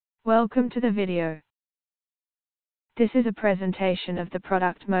Welcome to the video. This is a presentation of the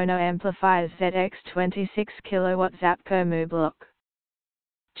product Mono Amplifiers ZX 26 kW Zapco Mu block.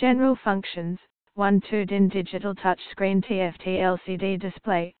 General functions: 1-2 DIN digital touchscreen TFT LCD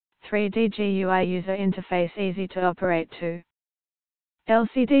display, 3D GUI user interface easy to operate. 2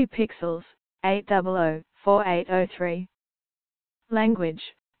 LCD pixels, 800-4803. Language: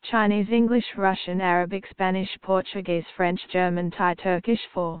 Chinese, English, Russian, Arabic, Spanish, Portuguese, French, German, Thai, Turkish.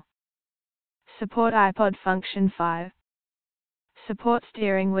 4 Support IPOD Function5. Support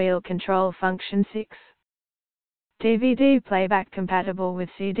steering wheel control function 6. DVD playback compatible with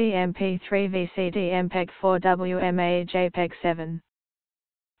CD, MP3, VCD, MPEG 4, WMA, JPEG 7.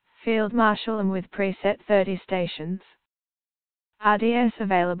 Field marshal and with preset 30 stations. RDS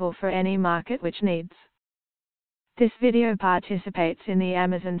available for any market which needs. This video participates in the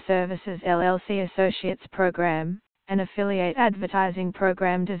Amazon Services LLC Associates Program, an affiliate advertising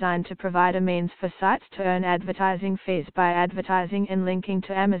program designed to provide a means for sites to earn advertising fees by advertising and linking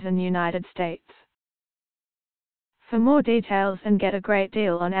to Amazon United States. For more details and get a great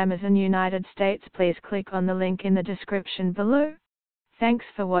deal on Amazon United States, please click on the link in the description below. Thanks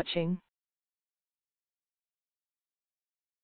for watching.